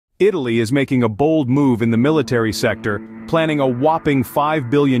Italy is making a bold move in the military sector, planning a whopping €5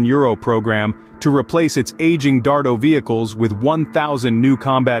 billion program to replace its aging Dardo vehicles with 1,000 new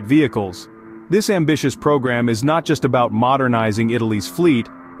combat vehicles. This ambitious program is not just about modernizing Italy's fleet,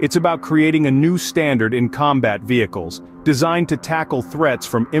 it's about creating a new standard in combat vehicles, designed to tackle threats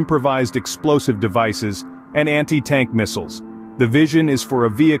from improvised explosive devices and anti-tank missiles. The vision is for a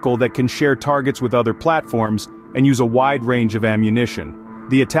vehicle that can share targets with other platforms and use a wide range of ammunition.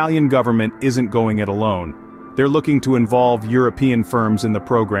 The Italian government isn't going it alone. They're looking to involve European firms in the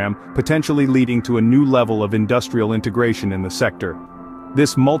program, potentially leading to a new level of industrial integration in the sector.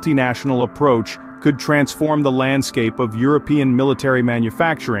 This multinational approach could transform the landscape of European military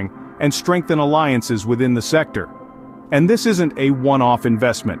manufacturing and strengthen alliances within the sector. And this isn't a one-off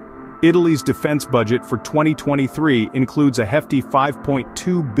investment. Italy's defense budget for 2023 includes a hefty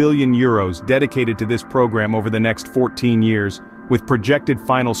 €5.2 billion dedicated to this program over the next 14 years, with projected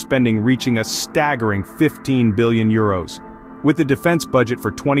final spending reaching a staggering €15 billion. With the defense budget for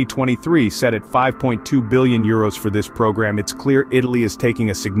 2023 set at €5.2 billion for this program, it's clear Italy is taking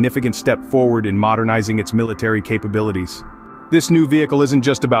a significant step forward in modernizing its military capabilities. This new vehicle isn't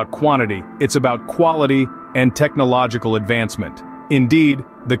just about quantity, it's about quality and technological advancement. Indeed,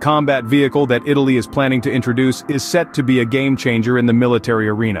 the combat vehicle that Italy is planning to introduce is set to be a game-changer in the military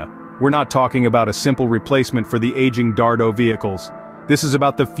arena. We're not talking about a simple replacement for the aging Dardo vehicles. This is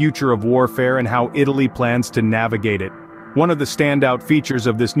about the future of warfare and how Italy plans to navigate it. One of the standout features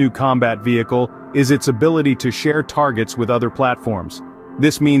of this new combat vehicle is its ability to share targets with other platforms.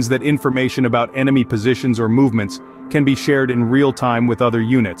 This means that information about enemy positions or movements can be shared in real time with other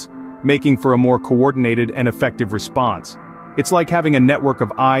units, making for a more coordinated and effective response. It's like having a network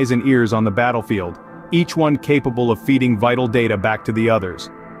of eyes and ears on the battlefield, each one capable of feeding vital data back to the others.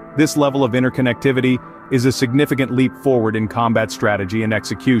 This level of interconnectivity is a significant leap forward in combat strategy and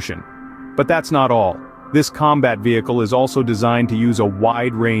execution. But that's not all. This combat vehicle is also designed to use a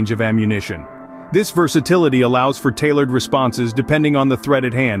wide range of ammunition. This versatility allows for tailored responses depending on the threat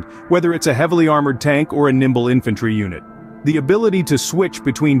at hand, whether it's a heavily armored tank or a nimble infantry unit. The ability to switch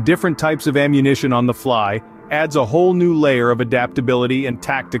between different types of ammunition on the fly adds a whole new layer of adaptability and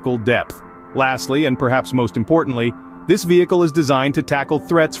tactical depth. Lastly, and perhaps most importantly, this vehicle is designed to tackle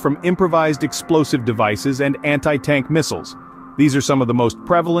threats from improvised explosive devices and anti-tank missiles. These are some of the most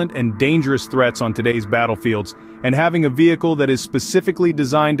prevalent and dangerous threats on today's battlefields, and having a vehicle that is specifically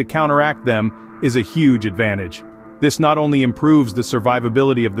designed to counteract them is a huge advantage. This not only improves the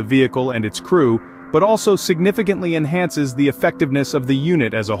survivability of the vehicle and its crew, but also significantly enhances the effectiveness of the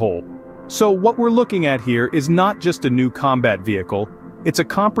unit as a whole. So what we're looking at here is not just a new combat vehicle, it's a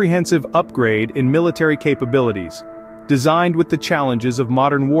comprehensive upgrade in military capabilities, designed with the challenges of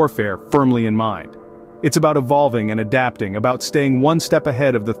modern warfare firmly in mind. It's about evolving and adapting, about staying one step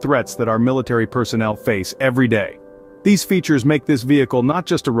ahead of the threats that our military personnel face every day. These features make this vehicle not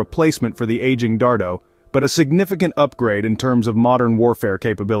just a replacement for the aging Dardo, but a significant upgrade in terms of modern warfare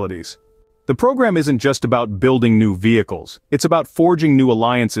capabilities. The program isn't just about building new vehicles, it's about forging new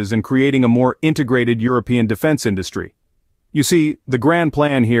alliances and creating a more integrated European defense industry. You see, the grand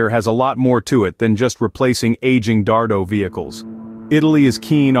plan here has a lot more to it than just replacing aging Dardo vehicles. Italy is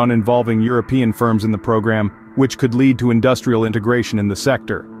keen on involving European firms in the program, which could lead to industrial integration in the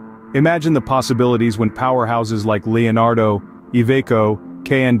sector. Imagine the possibilities when powerhouses like Leonardo, Iveco,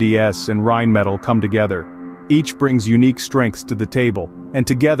 KNDS, and Rheinmetall come together. Each brings unique strengths to the table, and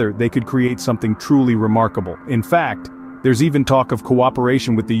together they could create something truly remarkable. In fact, there's even talk of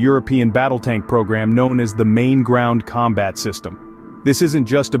cooperation with the European battle tank program known as the Main Ground Combat System. This isn't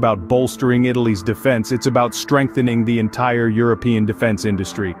just about bolstering Italy's defense, it's about strengthening the entire European defense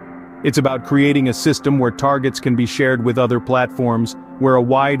industry. It's about creating a system where targets can be shared with other platforms, where a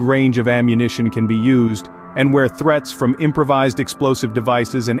wide range of ammunition can be used, and where threats from improvised explosive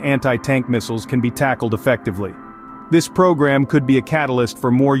devices and anti-tank missiles can be tackled effectively. This program could be a catalyst for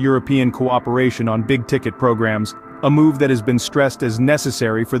more European cooperation on big-ticket programs, a move that has been stressed as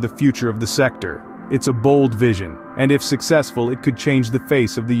necessary for the future of the sector. It's a bold vision, and if successful, it could change the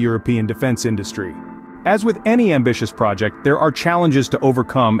face of the European defense industry. As with any ambitious project, there are challenges to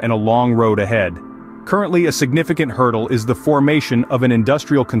overcome and a long road ahead. Currently, a significant hurdle is the formation of an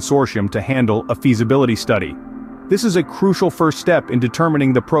industrial consortium to handle a feasibility study. This is a crucial first step in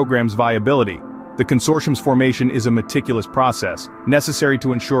determining the program's viability. The consortium's formation is a meticulous process, necessary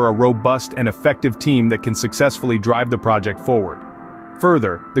to ensure a robust and effective team that can successfully drive the project forward.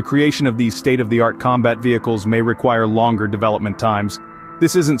 Further, the creation of these state-of-the-art combat vehicles may require longer development times.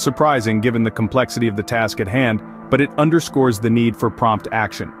 This isn't surprising given the complexity of the task at hand, but it underscores the need for prompt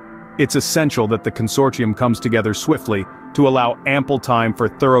action. It's essential that the consortium comes together swiftly to allow ample time for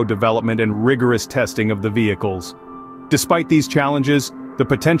thorough development and rigorous testing of the vehicles. Despite these challenges, the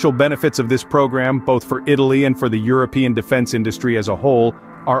potential benefits of this program, both for Italy and for the European defense industry as a whole,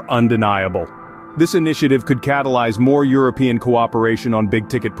 are undeniable. This initiative could catalyze more European cooperation on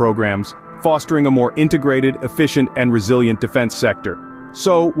big-ticket programs, fostering a more integrated, efficient, and resilient defense sector.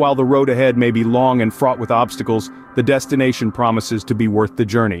 So, while the road ahead may be long and fraught with obstacles, the destination promises to be worth the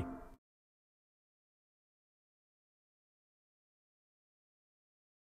journey.